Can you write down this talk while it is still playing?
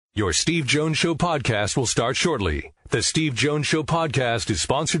Your Steve Jones Show podcast will start shortly. The Steve Jones Show podcast is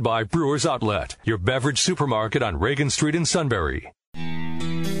sponsored by Brewers Outlet, your beverage supermarket on Reagan Street in Sunbury.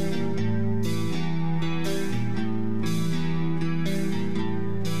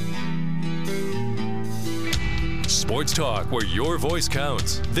 Sports talk where your voice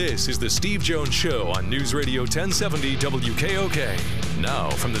counts. This is the Steve Jones Show on News Radio 1070 WKOK.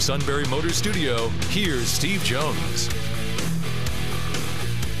 Now from the Sunbury Motors Studio, here's Steve Jones.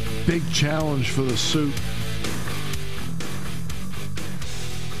 Big challenge for the suit.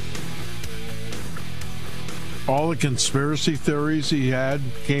 All the conspiracy theories he had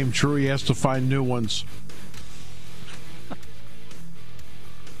came true. He has to find new ones.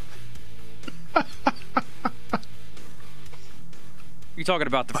 You're talking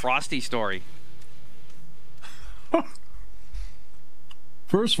about the Frosty story.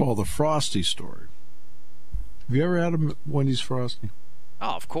 First of all, the Frosty story. Have you ever had a Wendy's Frosty?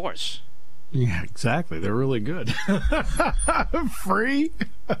 Oh, of course. Yeah, exactly. They're really good. Free.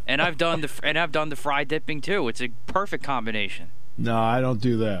 And I've done the fry dipping too. It's a perfect combination. No, I don't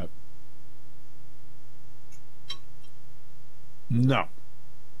do that. No.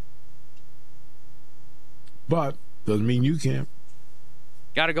 But doesn't mean you can't.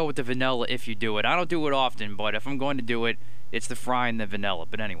 Got to go with the vanilla if you do it. I don't do it often, but if I'm going to do it, it's the fry and the vanilla.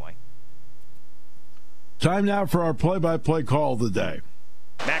 But anyway. Time now for our play-by-play call of the day.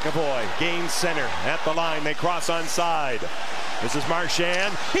 McAvoy gains center at the line. They cross onside. This is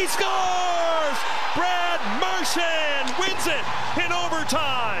Marchand. He scores! Brad Marchand wins it in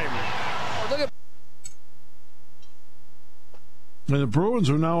overtime. And the Bruins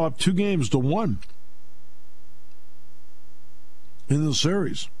are now up 2-1 in the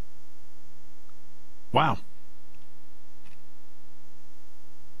series. Wow.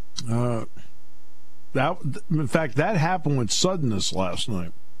 In fact, that happened with suddenness last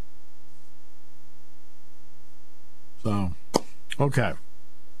night. So, okay.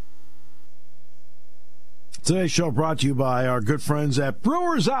 Today's show brought to you by our good friends at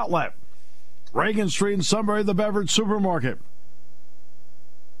Brewers Outlet, Reagan Street in Sunbury, the beverage supermarket.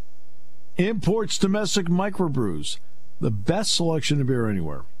 Imports domestic microbrews, the best selection of beer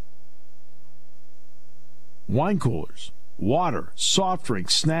anywhere. Wine coolers, water, soft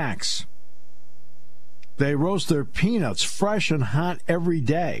drinks, snacks. They roast their peanuts fresh and hot every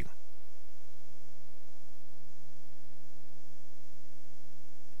day.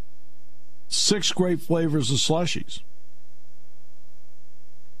 Six great flavors of slushies.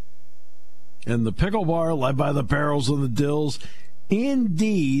 And the pickle bar, led by the barrels and the dills,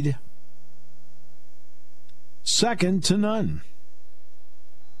 indeed second to none.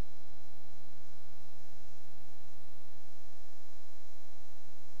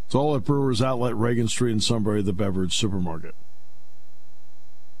 It's all at Brewers Outlet, Reagan Street in Sunbury, the beverage supermarket.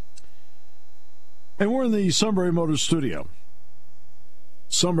 And we're in the Sunbury Motors studio.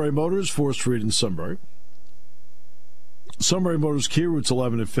 Sunbury Motors, 4th Street in Sunbury. Sunbury Motors Kia, routes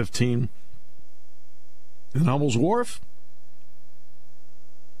 11 and 15 in Hummel's Wharf.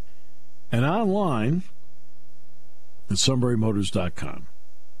 And online at sunburymotors.com.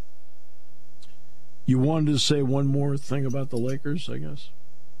 You wanted to say one more thing about the Lakers, I guess?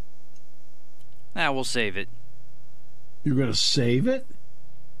 We'll save it. You're going to save it?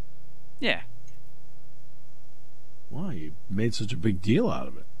 Yeah. Why? You made such a big deal out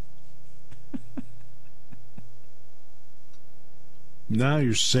of it. Now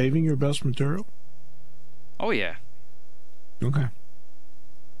you're saving your best material? Oh, yeah. Okay.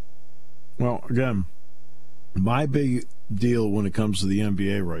 Well, again, my big deal when it comes to the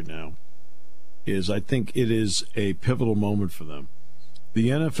NBA right now is I think it is a pivotal moment for them. The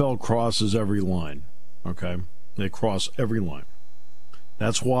NFL crosses every line, okay? They cross every line.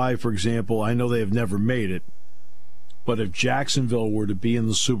 That's why, for example, I know they have never made it, but if Jacksonville were to be in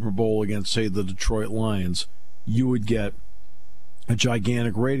the Super Bowl against, say, the Detroit Lions, you would get a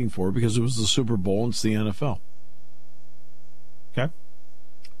gigantic rating for it because it was the Super Bowl and it's the NFL. Okay?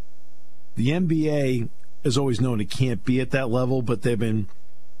 The NBA is always known it can't be at that level, but they've been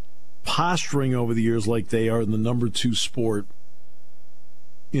posturing over the years like they are the number 2 sport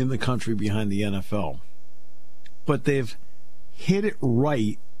in the country behind the NFL. But they've hit it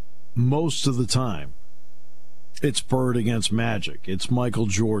right most of the time. It's Bird against Magic. It's Michael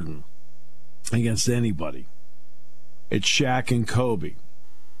Jordan against anybody. It's Shaq and Kobe.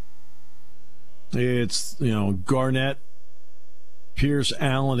 It's, Garnett, Pierce,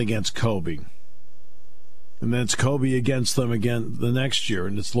 Allen against Kobe. And then it's Kobe against them again the next year.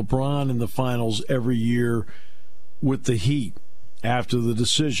 And it's LeBron in the finals every year with the Heat after the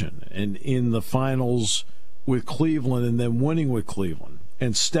decision. And in the finals with Cleveland and then winning with Cleveland.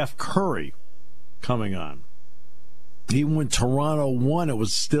 and Steph Curry coming on. Even when Toronto won, it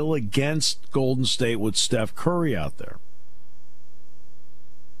was still against Golden State with Steph Curry out there.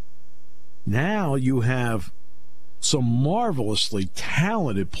 Now you have some marvelously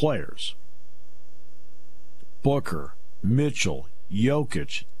talented players. Booker, Mitchell,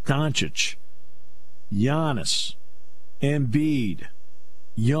 Jokic, Doncic, Giannis, Embiid,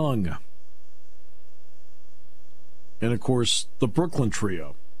 Young, and, of course, the Brooklyn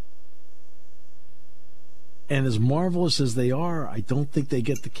trio. And as marvelous as they are, I don't think they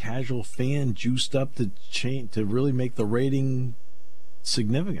get the casual fan juiced up to really make the rating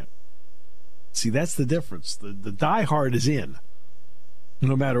significant. See, that's the difference. The diehard is in,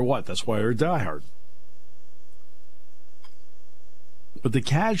 no matter what. That's why they're diehard. But the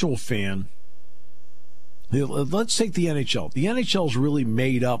casual fan, let's take the NHL. The NHL is really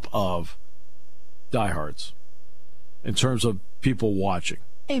made up of diehards in terms of people watching.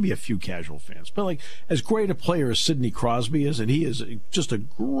 Maybe a few casual fans. But like as great a player as Sidney Crosby is, and he is just a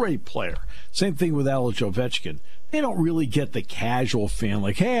great player. Same thing with Alex Ovechkin. They don't really get the casual fan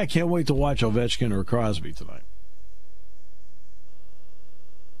like, hey, I can't wait to watch Ovechkin or Crosby tonight.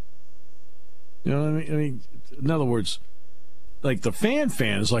 You know what I mean? In other words, like the fan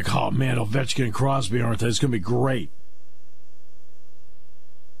is like, oh man, Ovechkin and Crosby aren't there? It's going to be great.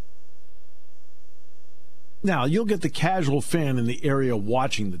 Now, you'll get the casual fan in the area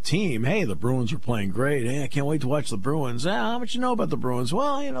watching the team. Hey, the Bruins are playing great. Hey, I can't wait to watch the Bruins. How much you know about the Bruins?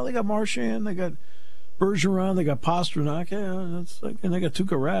 Well, they got Marchand, they got Bergeron, they got Pasternak, and they got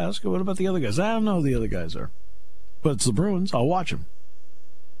Tuukka Rask. What about the other guys? I don't know who the other guys are. But it's the Bruins. I'll watch them.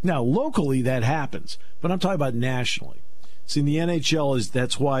 Now, locally, that happens. But I'm talking about nationally. See, the NHL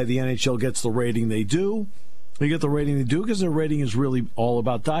that's why the NHL gets the rating they do. They get the rating they do because their rating is really all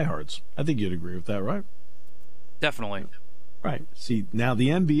about diehards. I think you'd agree with that, right? Definitely. Right. See, now the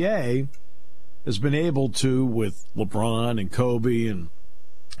NBA has been able to, with LeBron and Kobe and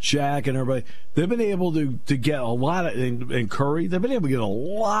Shaq and everybody, they've been able to get a lot of, and Curry, they've been able to get a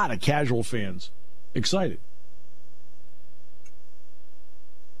lot of casual fans excited.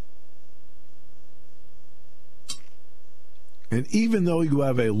 And even though you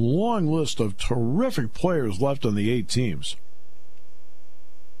have a long list of terrific players left on the 8 teams,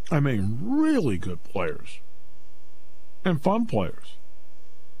 I mean, really good players and fun players.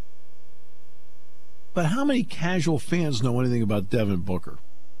 But how many casual fans know anything about Devin Booker?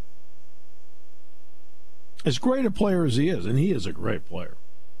 As great a player as he is, and he is a great player,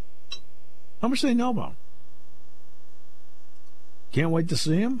 how much do they know about him? Can't wait to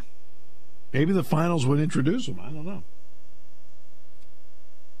see him? Maybe the finals would introduce him. I don't know.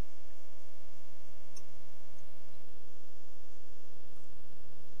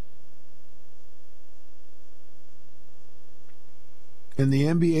 And the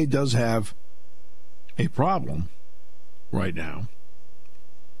NBA does have a problem right now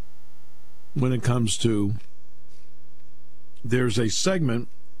when it comes to, there's a segment,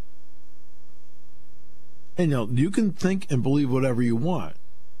 and you can think and believe whatever you want,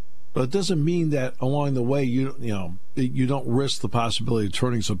 but it doesn't mean that along the way you don't risk the possibility of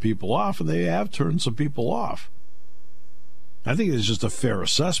turning some people off, and they have turned some people off. I think it's just a fair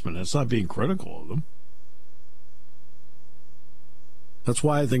assessment. It's not being critical of them. That's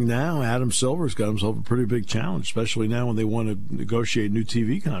why I think now Adam Silver's got himself a pretty big challenge, especially now when they want to negotiate new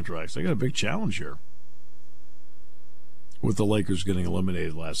TV contracts. They got a big challenge here with the Lakers getting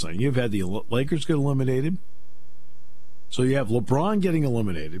eliminated last night. You've had the Lakers get eliminated. So you have LeBron getting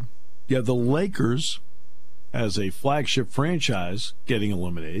eliminated. You have the Lakers as a flagship franchise getting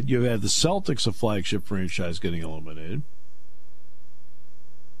eliminated. You have the Celtics, a flagship franchise, getting eliminated.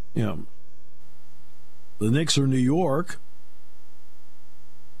 The Knicks are New York,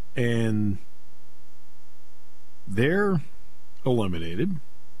 and they're eliminated.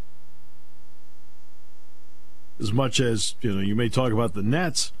 As much as, you may talk about the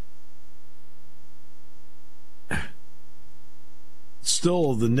Nets,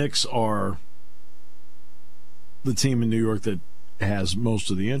 still the Knicks are the team in New York that has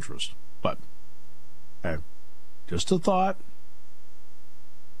most of the interest. But, just a thought.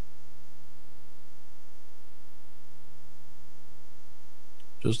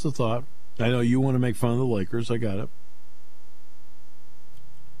 Just a thought. I know you want to make fun of the Lakers. I got it.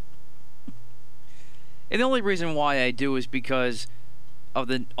 And the only reason why I do is because of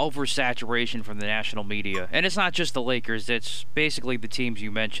the oversaturation from the national media. And it's not just the Lakers. It's basically the teams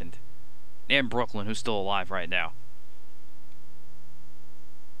you mentioned. And Brooklyn, who's still alive right now.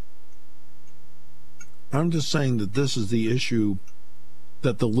 I'm just saying that this is the issue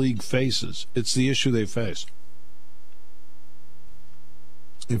that the league faces. It's the issue they face.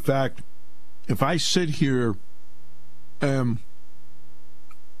 In fact, if I sit here and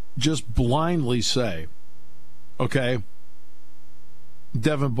just blindly say, okay,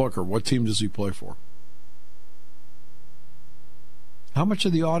 Devin Booker, what team does he play for? How much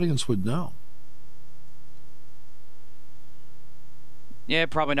of the audience would know? Yeah,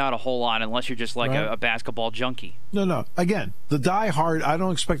 probably not a whole lot unless you're just like a basketball junkie. No. Again, the diehard, I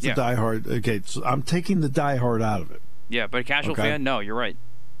don't expect the diehard. Okay, so I'm taking the diehard out of it. Yeah, but a casual fan, no, you're right.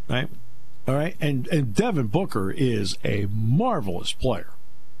 Right? All right? And Devin Booker is a marvelous player.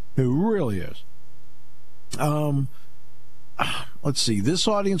 He really is. Let's see. This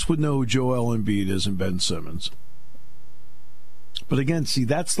audience would know who Joel Embiid is and Ben Simmons. But again, see,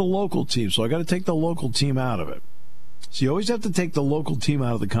 that's the local team, so I got to take the local team out of it. So you always have to take the local team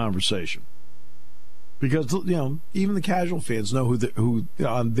out of the conversation. Because, you know, even the casual fans know who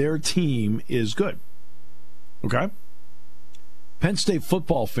on their team is good. Okay? Penn State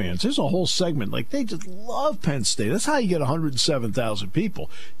football fans, there's a whole segment, like they just love Penn State. That's how you get 107,000 people.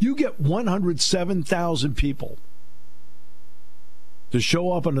 You get 107,000 people to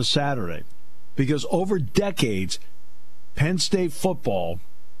show up on a Saturday because over decades, Penn State football,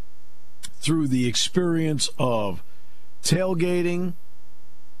 through the experience of tailgating,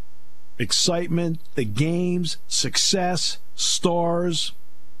 excitement, the games, success, stars,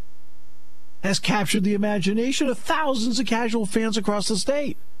 has captured the imagination of thousands of casual fans across the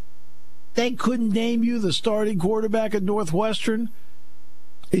state. They couldn't name you the starting quarterback at Northwestern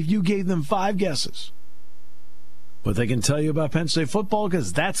if you gave them 5 guesses. But they can tell you about Penn State football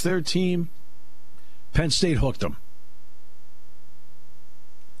because that's their team. Penn State hooked them.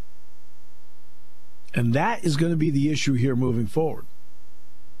 And that is going to be the issue here moving forward.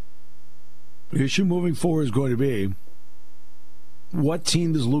 The issue moving forward is going to be, what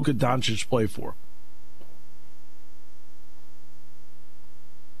team does Luka Doncic play for?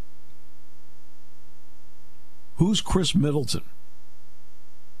 Who's Chris Middleton?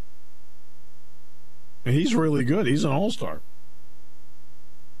 And he's really good. He's an all-star.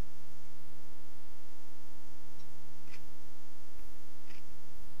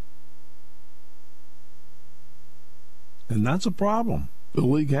 And that's a problem the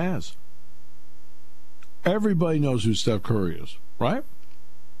league has. Everybody knows who Steph Curry is, right?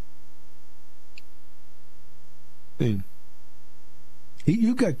 I mean,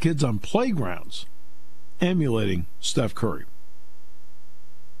 you got kids on playgrounds emulating Steph Curry.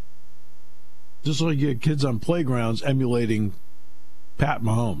 Just like you get kids on playgrounds emulating Patrick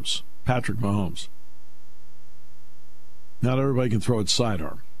Mahomes. Not everybody can throw it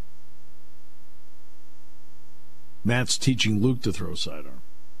sidearm. Matt's teaching Luke to throw sidearm.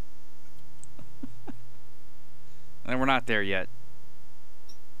 And we're not there yet.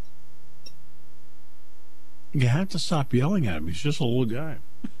 You have to stop yelling at him. He's just a little guy.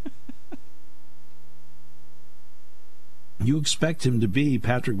 You expect him to be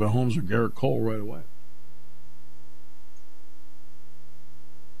Patrick Mahomes or Garrett Cole right away.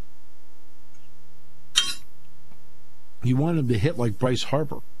 You want him to hit like Bryce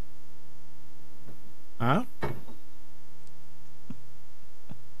Harper. Huh?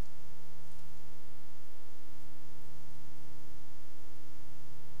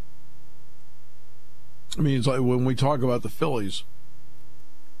 I mean, it's like when we talk about the Phillies,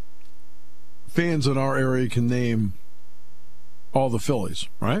 fans in our area can name all the Phillies,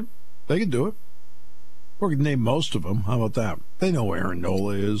 right? They can do it. Or can name most of them. How about that? They know who Aaron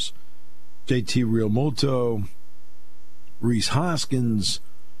Nola is, JT Realmuto, Rhys Hoskins,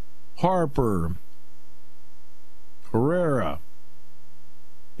 Harper, Herrera.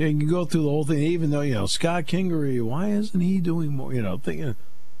 Yeah, you can go through the whole thing, even though, Scott Kingery, why isn't he doing more? Thinking.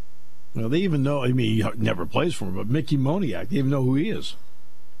 They even know, he never plays for him, but Mickey Moniak, they even know who he is.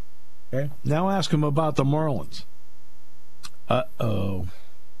 Okay? Now ask him about the Marlins. Uh-oh.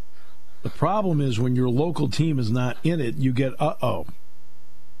 The problem is when your local team is not in it, you get uh-oh.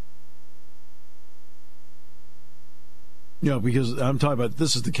 Because I'm talking about,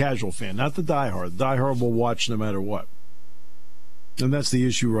 this is the casual fan, not the diehard. The diehard will watch no matter what. And that's the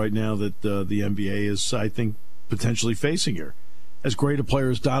issue right now that the NBA is, I think, potentially facing here. As great a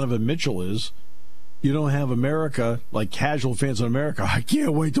player as Donovan Mitchell is, you don't have America, like casual fans in America. I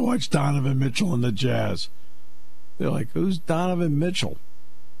can't wait to watch Donovan Mitchell and the Jazz. They're like, who's Donovan Mitchell?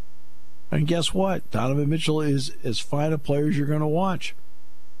 And guess what? Donovan Mitchell is as fine a player as you're going to watch.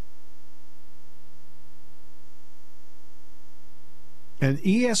 And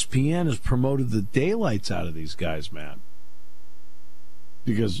ESPN has promoted the daylights out of these guys, man.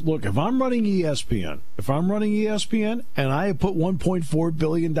 Because, look, if I'm running ESPN and I put $1.4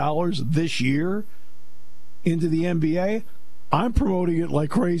 billion this year into the NBA, I'm promoting it like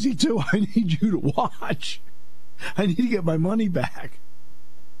crazy, too. I need you to watch. I need to get my money back.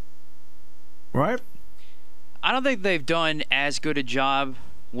 Right? I don't think they've done as good a job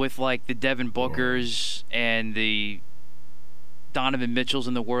with, like, the Devin Bookers and the Donovan Mitchells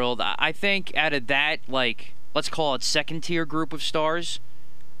in the world. I think out of that, like, let's call it second-tier group of stars,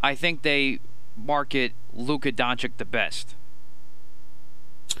 I think they market Luka Doncic the best.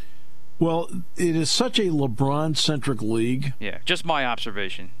 Well, it is such a LeBron-centric league. Yeah, just my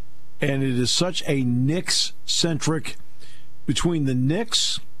observation. And it is such a Knicks-centric, between the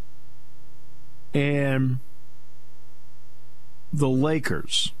Knicks and the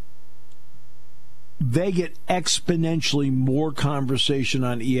Lakers, they get exponentially more conversation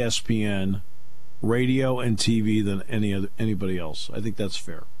on ESPN, radio, and TV than anybody else. I think that's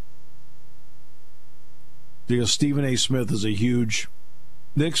fair. Because Stephen A. Smith is a huge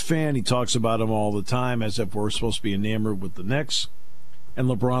Knicks fan. He talks about them all the time as if we're supposed to be enamored with the Knicks, and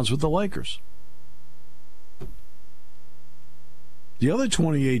LeBron's with the Lakers. The other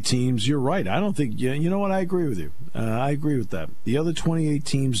 28 teams, you're right. I don't think, you know what, I agree with you. I agree with that. The other 28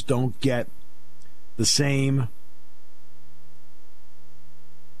 teams don't get the same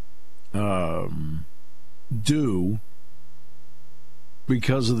due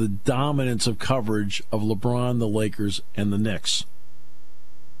because of the dominance of coverage of LeBron, the Lakers, and the Knicks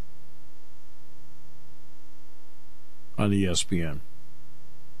on ESPN.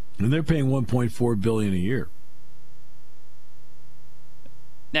 And they're paying $1.4 billion a year.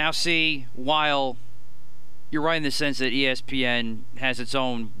 Now, see, while you're right in the sense that ESPN has its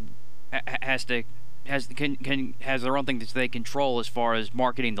own, has their own thing that they control as far as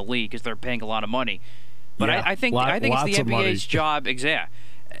marketing the league because they're paying a lot of money. But yeah, I think it's the NBA's job. Exactly.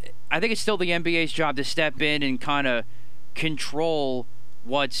 I think it's still the NBA's job to step in and kind of control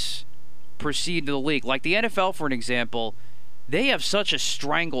what's perceived to the league. Like the NFL, for an example, they have such a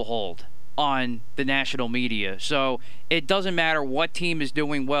stranglehold on the national media. So it doesn't matter what team is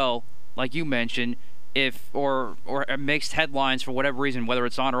doing well, like you mentioned, or makes headlines for whatever reason, whether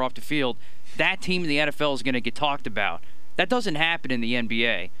it's on or off the field, that team in the NFL is going to get talked about. That doesn't happen in the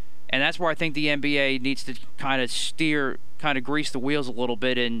NBA. And that's where I think the NBA needs to kind of grease the wheels a little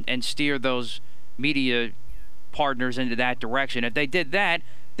bit and steer those media partners into that direction. If they did that,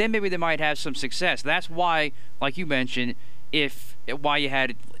 then maybe they might have some success. That's why, like you mentioned, why you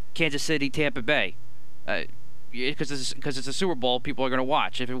had Kansas City, Tampa Bay, because it's a Super Bowl, people are going to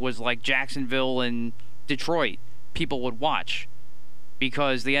watch. If it was like Jacksonville and Detroit, people would watch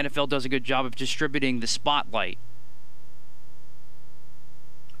because the NFL does a good job of distributing the spotlight.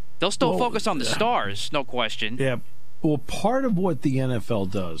 They'll still focus on the stars, no question. Yeah. Well, part of what the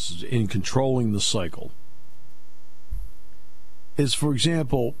NFL does in controlling the cycle is, for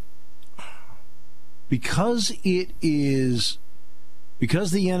example, because the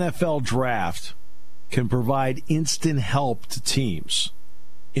NFL draft can provide instant help to teams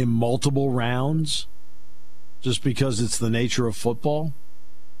in multiple rounds, just because it's the nature of football,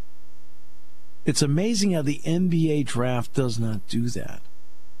 it's amazing how the NBA draft does not do that.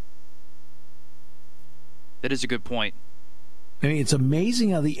 That is a good point. I mean, it's amazing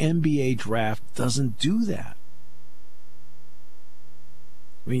how the NBA draft doesn't do that.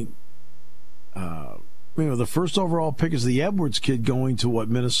 I mean, the first overall pick is the Edwards kid going to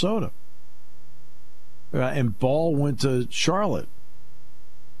Minnesota. And Ball went to Charlotte.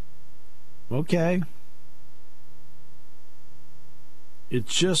 Okay.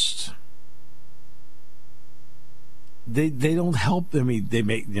 It's just they don't help. I mean, they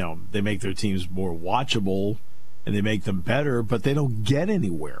make their teams more watchable and they make them better, but they don't get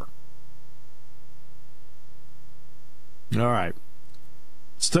anywhere. All right.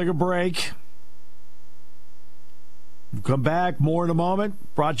 Let's take a break. We'll come back. More in a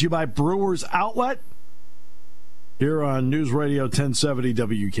moment. Brought to you by Brewers Outlet here on News Radio 1070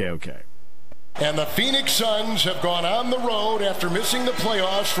 WKOK. And the Phoenix Suns have gone on the road after missing the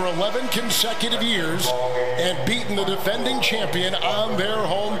playoffs for 11 consecutive years and beaten the defending champion on their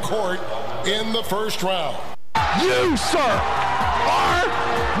home court in the first round. You, sir, are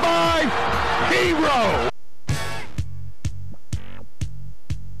my hero.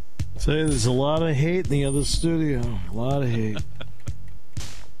 Say, there's a lot of hate in the other studio. A lot of hate.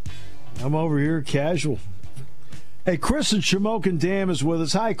 I'm over here casual. Hey, Chris in Shamokin Dam is with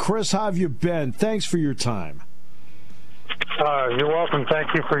us. Hi, Chris. How have you been? Thanks for your time. You're welcome.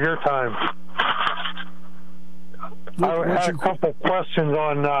 Thank you for your time. I had a couple questions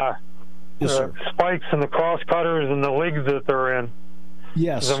on spikes and the cross cutters and the leagues that they're in.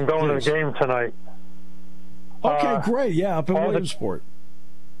 Yes. I'm going to the game tonight. Okay, great. Yeah, up in Williamsport.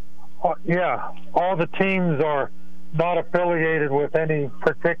 Yeah, all the teams are not affiliated with any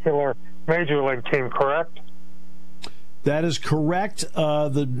particular major league team, correct? That is correct.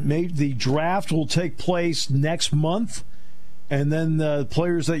 The draft will take place next month, and then the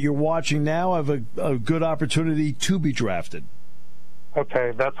players that you're watching now have a good opportunity to be drafted.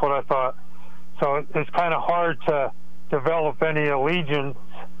 Okay, that's what I thought. So it's kind of hard to develop any allegiance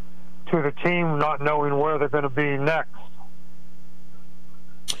to the team not knowing where they're going to be next.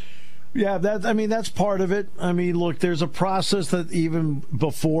 Yeah, that's part of it. I mean, look, there's a process that even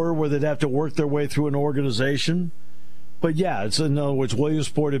before where they'd have to work their way through an organization. But yeah, it's in other words,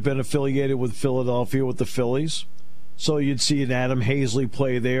 Williamsport had been affiliated with Philadelphia with the Phillies. So you'd see an Adam Hazley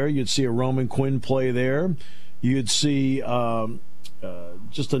play there. You'd see a Roman Quinn play there. You'd see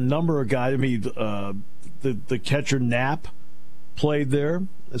just a number of guys. I mean, the catcher Knapp played there.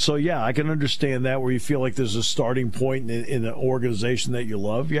 So, yeah, I can understand that where you feel like there's a starting point in an organization that you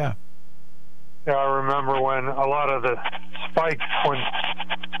love. Yeah. Yeah, I remember when a lot of the Spikes, when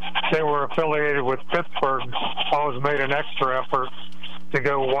they were affiliated with Pittsburgh, always made an extra effort to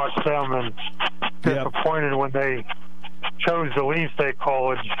go watch them, and disappointed when they chose to leave State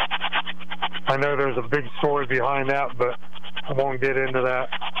College. I know there's a big story behind that, but I won't get into that.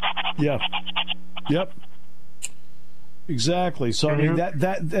 Yeah. Yep. Exactly. So I mean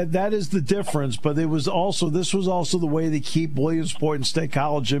that is the difference, but this was also the way they keep Williamsport and State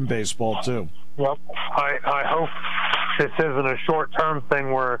College in baseball too. Yep. I hope this isn't a short-term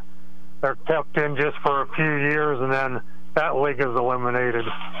thing where they're kept in just for a few years and then that league is eliminated.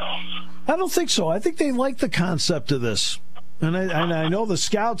 I don't think so. I think they like the concept of this, and I know the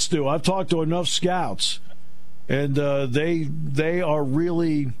scouts do. I've talked to enough scouts, and they are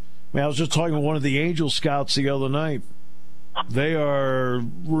really. I mean, I was just talking to one of the Angel scouts the other night. They are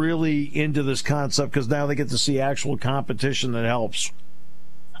really into this concept because now they get to see actual competition that helps.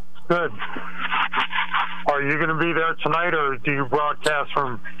 Good. Are you going to be there tonight, or do you broadcast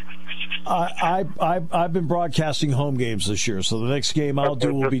from? I've been broadcasting home games this year, so the next game I'll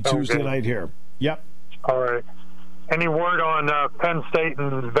do will be Tuesday night here. Yep. All right. Any word on Penn State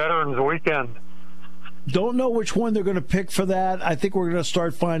and Veterans Weekend? Don't know which one they're going to pick for that. I think we're going to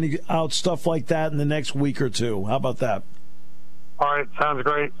start finding out stuff like that in the next week or two. How about that? All right, sounds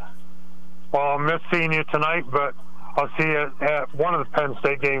great. Well, I'll miss seeing you tonight, but I'll see you at one of the Penn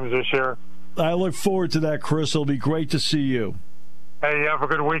State games this year. I look forward to that, Chris. It'll be great to see you. Hey, you have a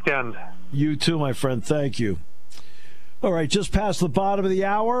good weekend. You too, my friend. Thank you. All right, just past the bottom of the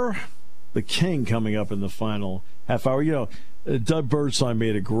hour. The King coming up in the final half hour. You know, Doug Birdsong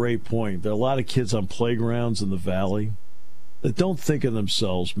made a great point. There are a lot of kids on playgrounds in the Valley that don't think of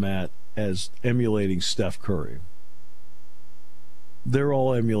themselves, Matt, as emulating Steph Curry. They're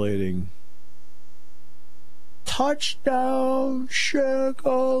all emulating touchdown, shake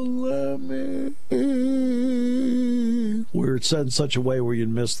on lemon, where it's said in such a way where you'd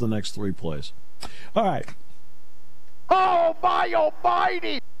miss the next three plays. All right. Oh, my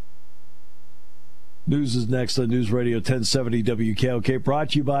almighty! News is next on News Radio 1070 WKOK, brought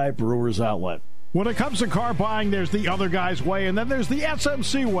to you by Brewers Outlet. When it comes to car buying, there's the other guy's way, and then there's the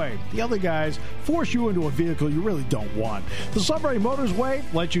SMC way. The other guys force you into a vehicle you really don't want. The Sunbury Motors way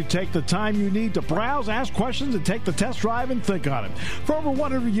lets you take the time you need to browse, ask questions, and take the test drive and think on it. For over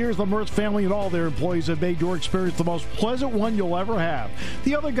 100 years, the Mertz family and all their employees have made your experience the most pleasant one you'll ever have.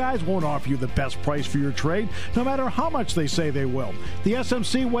 The other guys won't offer you the best price for your trade, no matter how much they say they will. The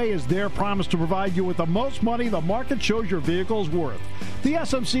SMC way is their promise to provide you with the most money the market shows your vehicle is worth. The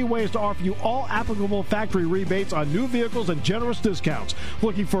SMC way is to offer you all applicable factory rebates on new vehicles and generous discounts.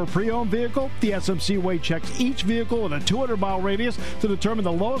 Looking for a pre-owned vehicle? The SMC way checks each vehicle in a 200-mile radius to determine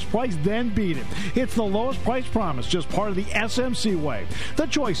the lowest price, then beat it. It's the lowest price promise, just part of the SMC way. The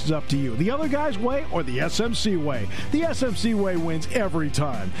choice is up to you, the other guy's way or the SMC way. The SMC way wins every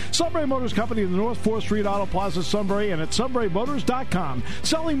time. Sunbury Motors Company in the North 4th Street Auto Plaza, Sunbury, and at sunburymotors.com.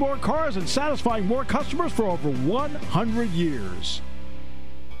 Selling more cars and satisfying more customers for over 100 years.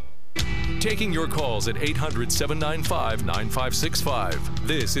 Taking your calls at 800-795-9565.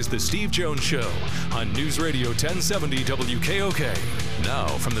 This is the Steve Jones Show on News Radio 1070 WKOK. Now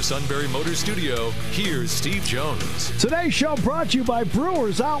from the Sunbury Motors Studio, here's Steve Jones. Today's show brought to you by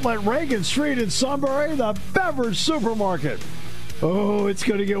Brewers Outlet, Reagan Street in Sunbury, the beverage supermarket. Oh, it's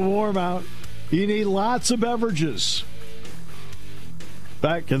going to get warm out. You need lots of beverages.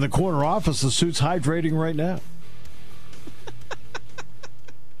 Back in the corner office, the suit's hydrating right now.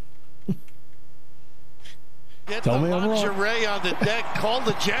 Get Tell the me I'm wrong. lingerie on the deck. Call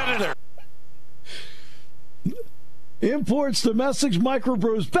the janitor. Imports, domestics,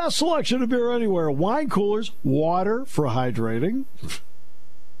 microbrews, best selection of beer anywhere. Wine coolers, water for hydrating.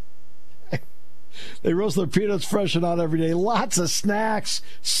 They roast their peanuts fresh and out every day. Lots of snacks.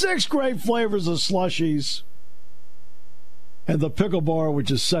 6 great flavors of slushies. And the pickle bar,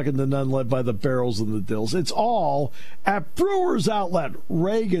 which is second to none, led by the barrels and the dills. It's all at Brewers Outlet,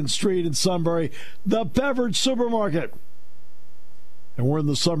 Reagan Street in Sunbury, the beverage supermarket. And we're in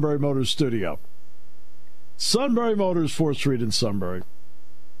the Sunbury Motors studio. Sunbury Motors, 4th Street in Sunbury.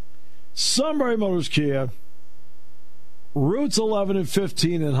 Sunbury Motors Kia. Routes 11 and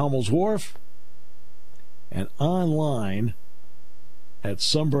 15 in Hummel's Wharf. And online at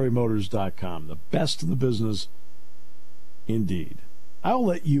sunburymotors.com. The best in the business. Indeed. I'll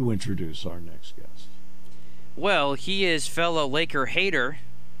let you introduce our next guest. Well, he is fellow Laker hater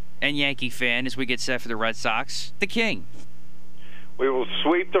and Yankee fan as we get set for the Red Sox, the King. We will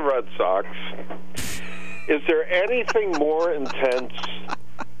sweep the Red Sox. Is there anything more intense?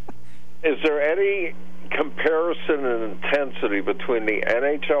 Is there any comparison in intensity between the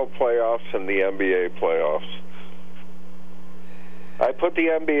NHL playoffs and the NBA playoffs? I put the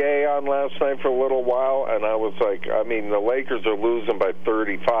NBA on last night for a little while, and I was like, I mean, the Lakers are losing by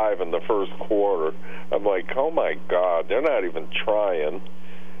 35 in the first quarter. I'm like, oh, my God, they're not even trying.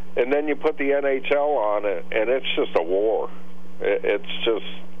 And then you put the NHL on it, and it's just a war. It's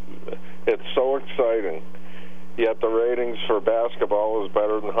so exciting. Yet the ratings for basketball is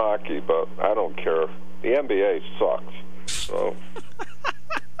better than hockey, but I don't care. The NBA sucks. So.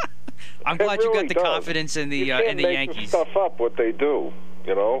 I'm glad you got the confidence in the Yankees. You can't make stuff up what they do,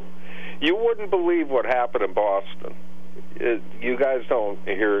 you know. You wouldn't believe what happened in Boston. You guys don't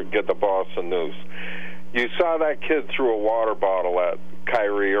get the Boston news. You saw that kid threw a water bottle at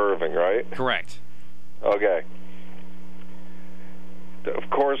Kyrie Irving, right? Correct. Okay. Of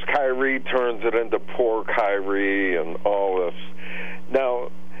course, Kyrie turns it into poor Kyrie and all this. Now,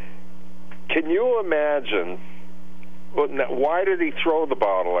 can you imagine... Why did he throw the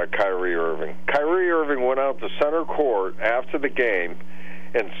bottle at Kyrie Irving? Kyrie Irving went out to center court after the game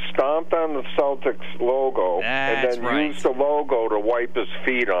and stomped on the Celtics logo and then used the logo to wipe his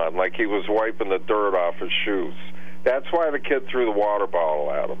feet on like he was wiping the dirt off his shoes. That's why the kid threw the water bottle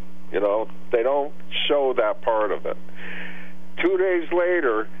at him. You know, they don't show that part of it. 2 days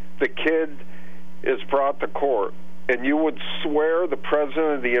later, the kid is brought to court, and you would swear the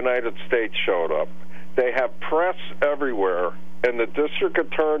President of the United States showed up. They have press everywhere, and the district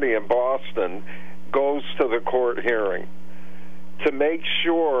attorney in Boston goes to the court hearing to make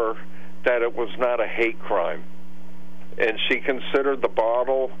sure that it was not a hate crime. And she considered the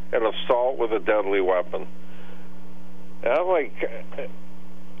bottle an assault with a deadly weapon. And I'm like,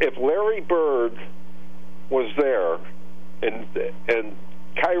 if Larry Bird was there and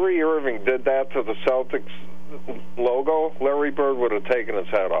Kyrie Irving did that to the Celtics logo, Larry Bird would have taken his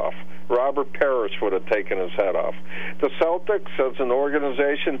head off. Robert Parrish would have taken his head off. The Celtics, as an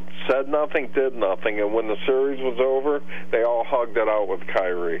organization, said nothing, did nothing, and when the series was over, they all hugged it out with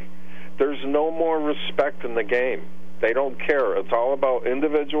Kyrie. There's no more respect in the game. They don't care. It's all about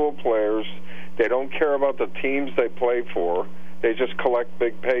individual players. They don't care about the teams they play for. They just collect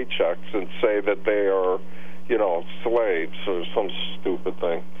big paychecks and say that they are, you know, slaves or some stupid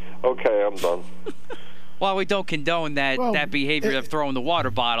thing. Okay, I'm done. Well, we don't condone that behavior of throwing the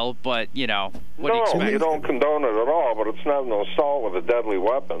water bottle, but, you know, what do you expect? No, you don't condone it at all, but it's not an assault with a deadly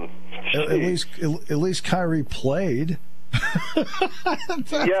weapon. At least Kyrie played.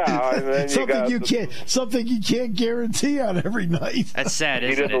 Yeah, and then something you can't guarantee on every night. That's sad,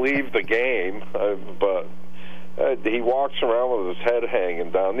 isn't it? He didn't leave the game, but he walks around with his head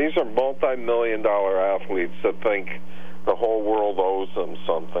hanging down. These are multi-million-dollar athletes that think the whole world owes them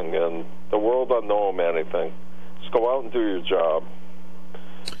something, and the world doesn't owe them anything. Just go out and do your job.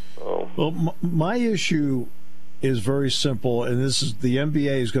 So. Well, my issue is very simple, and this is the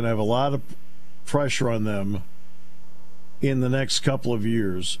NBA is going to have a lot of pressure on them in the next couple of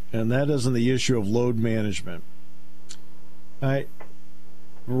years, and that isn't the issue of load management.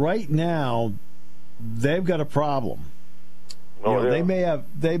 Right now, they've got a problem. They may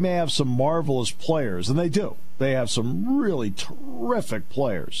have some marvelous players, and they do. They have some really terrific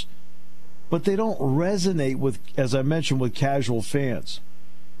players, but they don't resonate with, as I mentioned, with casual fans.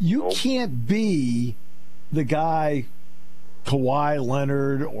 You can't be the guy, Kawhi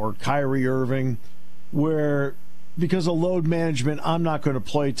Leonard or Kyrie Irving, where because of load management, I'm not going to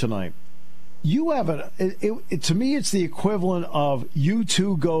play tonight. You have to me, it's the equivalent of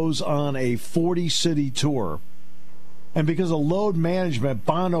U2 goes on a 40-city tour, and because of load management,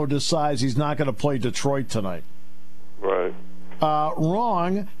 Bono decides he's not going to play Detroit tonight. Right.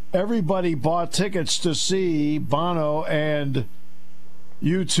 Wrong. Everybody bought tickets to see Bono and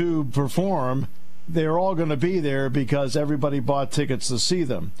U2 perform. They're all going to be there because everybody bought tickets to see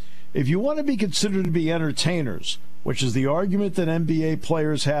them. if you want to be considered to be entertainers, which is the argument that NBA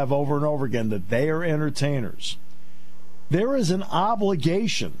players have over and over again, that they are entertainers, there is an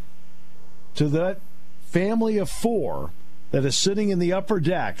obligation to that family of four that is sitting in the upper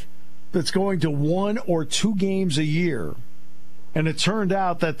deck that's going to 1 or 2 games a year. And it turned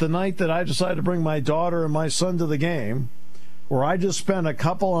out that the night that I decided to bring my daughter and my son to the game, where I just spent a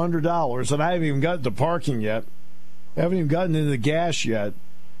couple $100, and I haven't even gotten to parking yet, I haven't even gotten into the gas yet,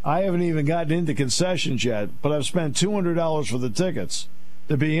 I haven't even gotten into concessions yet, but I've spent $200 for the tickets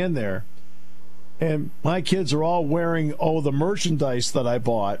to be in there. And my kids are all wearing, the merchandise that I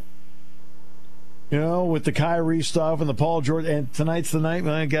bought, with the Kyrie stuff and the Paul George. And tonight's the night,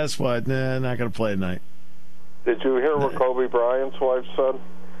 man, guess what? Nah, not going to play tonight. Did you hear what Kobe Bryant's wife said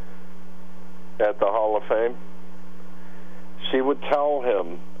at the Hall of Fame? She would tell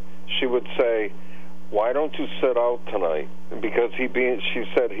him, she would say, why don't you sit out tonight? Because she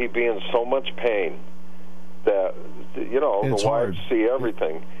said he'd be in so much pain that, the wives see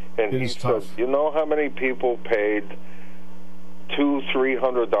everything. And he said, you know how many people paid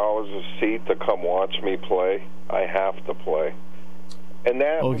 $200-300 a seat to come watch me play? I have to play. And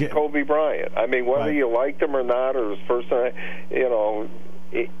that was Kobe Bryant. I mean, whether you liked him or not, or his first time,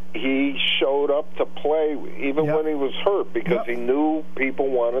 he showed up to play even when he was hurt because he knew people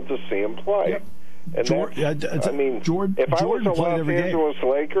wanted to see him play. And if I was the Los Angeles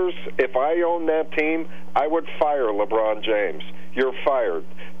Lakers, if I owned that team, I would fire LeBron James. You're fired.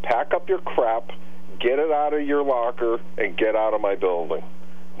 Pack up your crap, get it out of your locker, and get out of my building.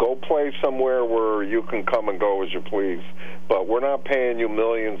 Go play somewhere where you can come and go as you please. But we're not paying you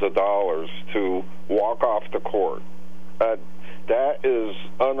millions of dollars to walk off the court. That is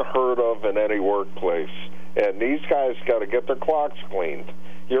unheard of in any workplace. And these guys got to get their clocks cleaned.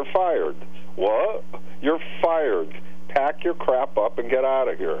 You're fired. What? You're fired. Pack your crap up and get out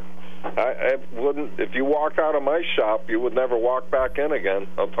of here. I wouldn't. If you walked out of my shop, you would never walk back in again.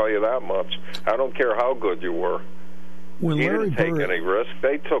 I'll tell you that much. I don't care how good you were. He didn't take any risk.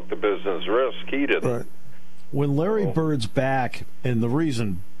 They took the business risk. He didn't. Right. When Larry Bird's back, and the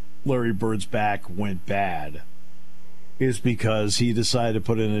reason Larry Bird's back went bad is because he decided to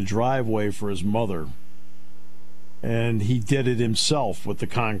put in a driveway for his mother. And he did it himself with the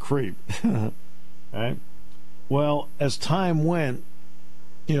concrete. Right? Well, as time went,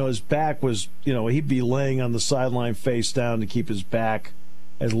 his back was, he'd be laying on the sideline face down to keep his back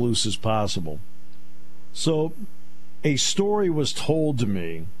as loose as possible. So a story was told to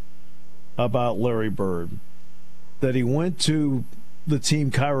me about Larry Bird that he went to the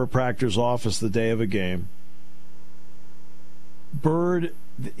team chiropractor's office the day of a game.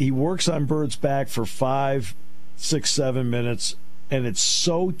 He works on Bird's back for 5, 6, 7 minutes, and it's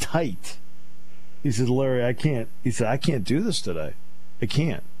so tight. He said, Larry, I can't. He said, I can't do this today. I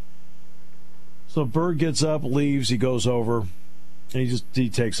can't. So Bird gets up, leaves, he goes over, and he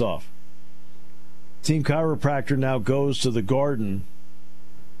takes off. Team chiropractor now goes to the Garden,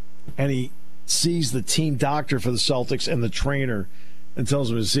 and he sees the team doctor for the Celtics and the trainer and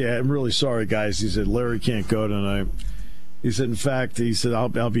tells him, I'm really sorry, guys. He said, Larry can't go tonight. He said, in fact,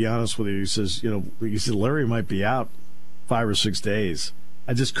 I'll be honest with you. He said, Larry might be out 5 or 6 days.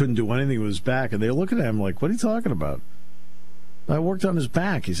 I just couldn't do anything with his back. And they look at him like, what are you talking about? I worked on his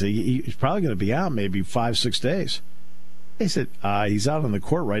back. He said, he's probably going to be out maybe 5, 6 days. They said, he's out on the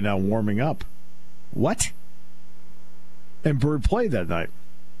court right now warming up. What? And Bird played that night.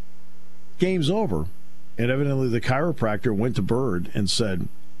 Game's over. And evidently the chiropractor went to Bird and said,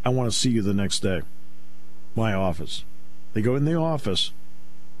 I want to see you the next day. My office. They go in the office.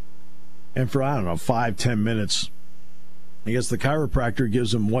 And for, 5, 10 minutes, I guess the chiropractor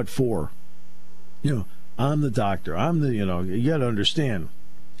gives him what for. I'm the doctor. I'm the, you got to understand.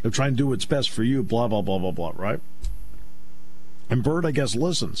 I'm trying to do what's best for you, blah, blah, blah, blah, blah, right? And Bird, I guess,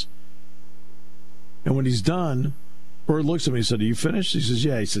 listens. And when he's done, Bird looks at me and said, are you finished? He says,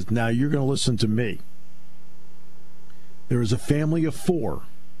 yeah. He says, now you're going to listen to me. There is a family of 4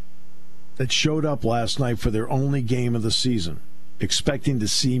 that showed up last night for their only game of the season, expecting to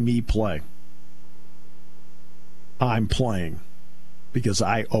see me play. I'm playing because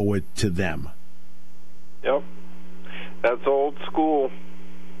I owe it to them. Yep. That's old school.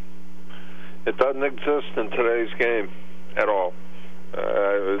 It doesn't exist in today's game at all.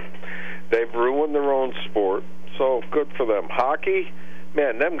 They've ruined their own sport, so good for them. Hockey,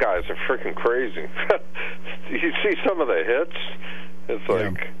 man, them guys are freaking crazy. You see some of the hits, it's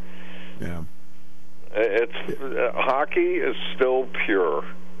like... Yeah. Hockey is still pure,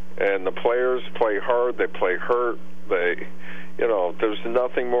 and the players play hard, they play hurt, there's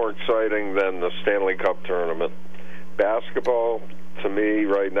nothing more exciting than the Stanley Cup tournament. Basketball, to me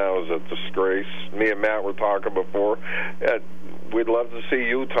right now is a disgrace. Me and Matt were talking before. We'd love to see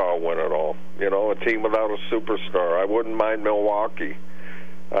Utah win it all. A team without a superstar. I wouldn't mind Milwaukee.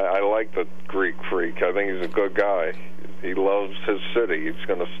 I like the Greek Freak. I think he's a good guy. He loves his city. He's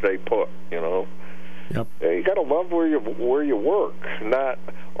going to stay put. Yep. You got to love where you work. Not,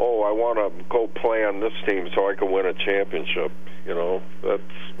 I want to go play on this team so I can win a championship. That's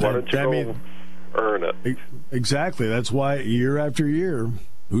why don't you go earn it? Exactly. That's why year after year,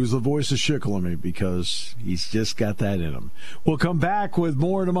 who's the voice of Shikellamy? Because he's just got that in him. We'll come back with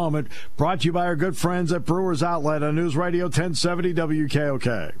more in a moment. Brought to you by our good friends at Brewers Outlet on News Radio 1070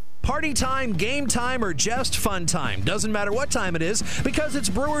 WKOK. Party time, game time, or just fun time. Doesn't matter what time it is, because it's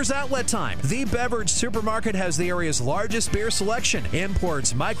Brewers Outlet time. The beverage supermarket has the area's largest beer selection.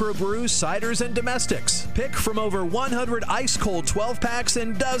 Imports, microbrews, ciders, and domestics. Pick from over 100 ice-cold 12-packs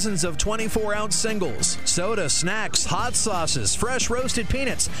and dozens of 24-ounce singles. Soda, snacks, hot sauces, fresh roasted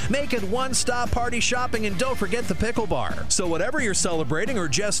peanuts. Make it one-stop party shopping, and don't forget the pickle bar. So whatever you're celebrating or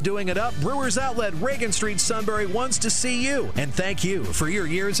just doing it up, Brewers Outlet, Reagan Street, Sunbury wants to see you. And thank you for your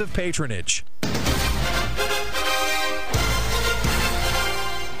years of patronage.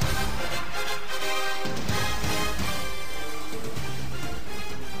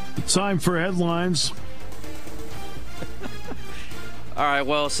 Time for headlines. All right,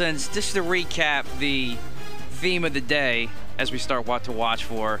 well, since just to recap the theme of the day as we start what to watch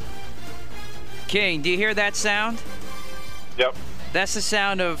for. King, do you hear that sound? Yep. That's the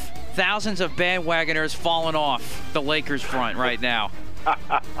sound of thousands of bandwagoners falling off the Lakers front right now.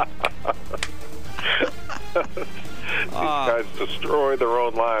 These guys destroy their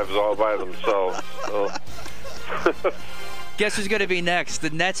own lives all by themselves. So. Guess who's going to be next?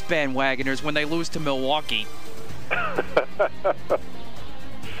 The Nets bandwagoners when they lose to Milwaukee. All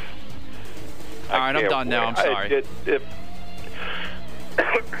right, I'm done now. I'm sorry.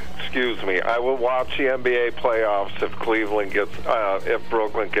 Excuse me. I will watch the NBA playoffs if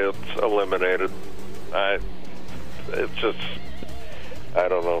Brooklyn gets eliminated. It's just, I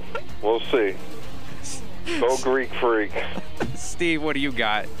don't know. We'll see. Go Greek Freak. Steve, what do you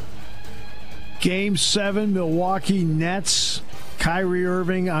got? Game 7, Milwaukee Nets. Kyrie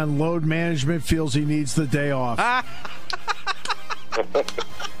Irving on load management feels he needs the day off.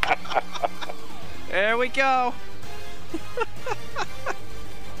 There we go.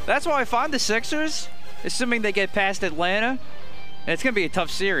 That's why I find the Sixers, assuming they get past Atlanta, and it's going to be a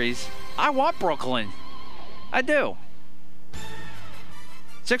tough series, I want Brooklyn. I do.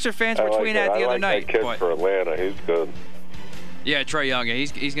 Sixer fans were tweeting at the other night. That kid for Atlanta. He's good. Yeah, Trae Young.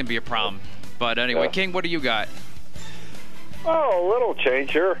 He's going to be a problem. But anyway, yeah. King, what do you got? Oh, a little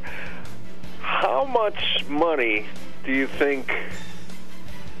change here. How much money do you think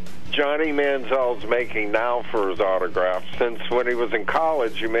Johnny Manziel's making now for his autograph? Since when he was in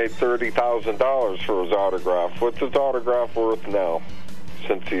college, he made $30,000 for his autograph. What's his autograph worth now?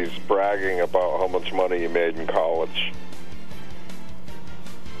 Since he's bragging about how much money he made in college.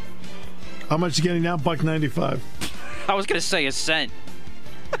 How much is he getting now? $1.95. I was going to say a cent.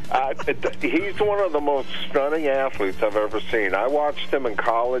 He's one of the most stunning athletes I've ever seen. I watched him in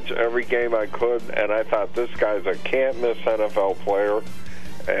college every game I could, and I thought this guy's a can't-miss NFL player,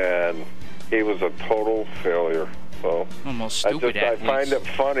 and he was a total failure. So almost stupid I find it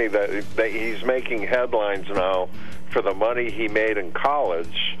funny that he's making headlines now for the money he made in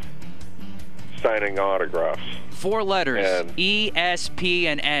college signing autographs. 4 letters, E-S-P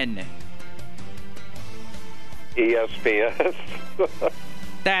and N. ESPN.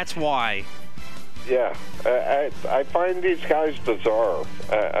 That's why. Yeah, I find these guys bizarre.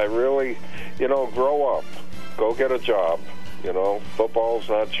 I really, grow up. Go get a job. Football's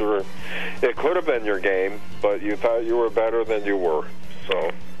not your... It could have been your game, but you thought you were better than you were.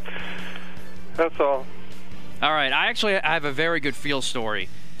 So, that's all. All right, I have a very good field story.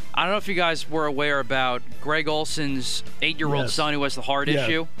 I don't know if you guys were aware about Greg Olson's 8-year-old son who has the heart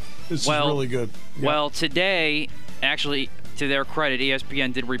issue. This is really good. Yeah. Well, today, actually, to their credit,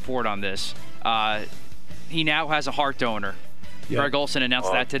 ESPN did report on this. He now has a heart donor. Yeah. Greg Olson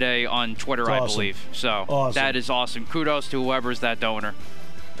announced that today on Twitter, I believe. So that is awesome. Kudos to whoever's that donor.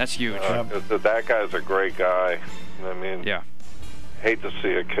 That's huge. That guy's a great guy. I mean, hate to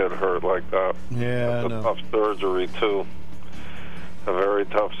see a kid hurt like that. Yeah, it's a tough surgery, too. A very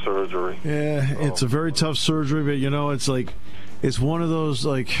tough surgery. Yeah, it's a very tough surgery, but, it's like, it's one of those,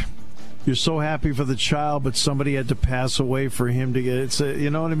 like, you're so happy for the child, but somebody had to pass away for him to get it. You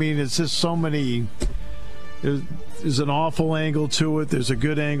know what I mean? It's just so many. There's an awful angle to it. There's a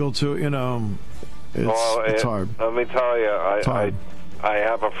good angle to it. It's hard. Let me tell you, I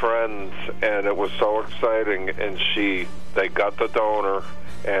have a friend, and it was so exciting, and they got the donor,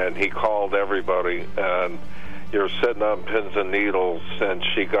 and he called everybody, and you're sitting on pins and needles, and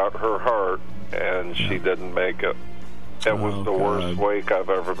she got her heart, and she didn't make it. It was the worst wake I've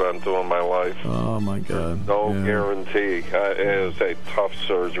ever been to in my life. Oh, my God. No guarantee. It is a tough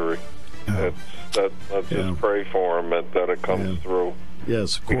surgery. Let's just pray for him that it comes through.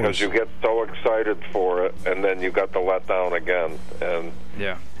 Yes, of course. Because you get so excited for it, and then you got the letdown again. And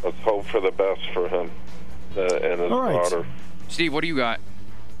let's hope for the best for him and his daughter. Steve, what do you got?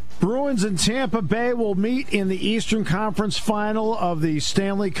 Bruins and Tampa Bay will meet in the Eastern Conference Final of the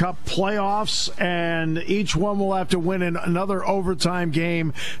Stanley Cup playoffs, and each one will have to win another overtime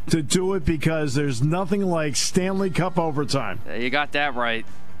game to do it, because there's nothing like Stanley Cup overtime. You got that right.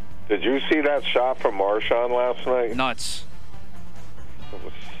 Did you see that shot from Marchand last night? Nuts.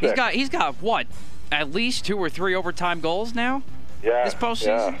 He's got what? At least 2 or 3 overtime goals now? Yeah. This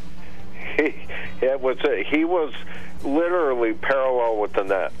postseason? Yeah. He was literally parallel with the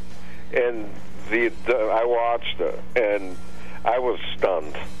net. And I watched it, and I was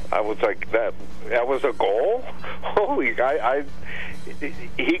stunned. I was like, that was a goal? Holy,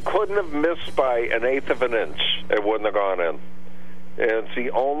 he couldn't have missed by an eighth of an inch. It wouldn't have gone in. And it's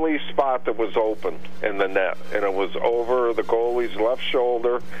the only spot that was open in the net, and it was over the goalie's left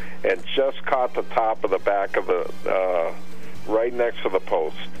shoulder and just caught the top of the back of the right next to the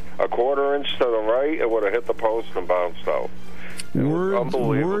post. A quarter inch to the right, it would have hit the post and bounced out.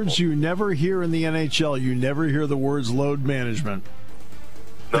 Words you never hear in the NHL. You never hear the words load management.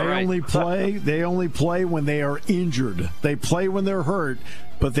 They only play when they are injured. They play when they're hurt,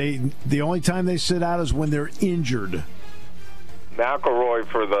 but the only time they sit out is when they're injured. McElroy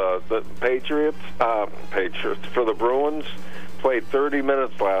for the Patriots for the Bruins played 30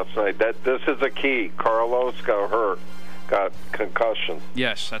 minutes last night. This is a key. Carlos got hurt, got concussion.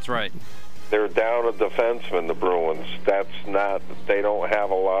 Yes, that's right. They're down a defenseman, the Bruins. They don't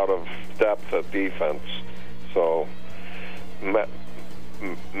have a lot of depth at defense. So, I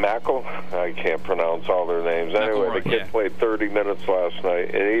can't pronounce all their names. Anyway, the kid played 30 minutes last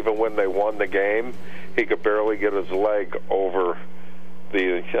night, and even when they won the game, he could barely get his leg over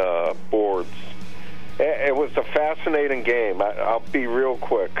the boards. It was a fascinating game. I'll be real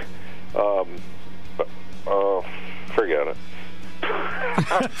quick. Forget it.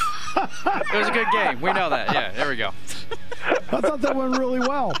 It was a good game. We know that. Yeah, there we go. I thought that went really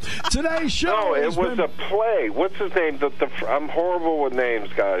well. Today's show. No, it was a play. What's his name? I'm horrible with names,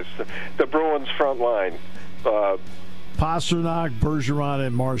 guys. The Bruins front line. Pasternak, Bergeron,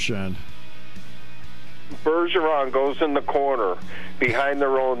 and Marchand. Bergeron goes in the corner behind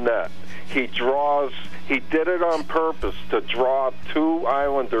their own net. He did it on purpose to draw 2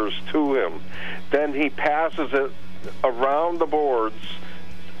 Islanders to him. Then he passes it around the boards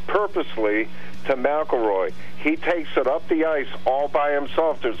purposely to McElroy. He takes it up the ice all by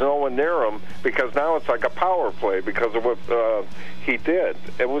himself. There's no one near him, because now it's like a power play because of what he did.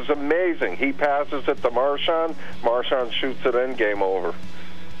 It was amazing. He passes it to Marchand. Marchand shoots it in, game over.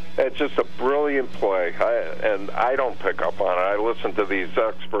 It's just a brilliant play, and I don't pick up on it. I listen to these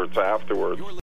experts afterwards.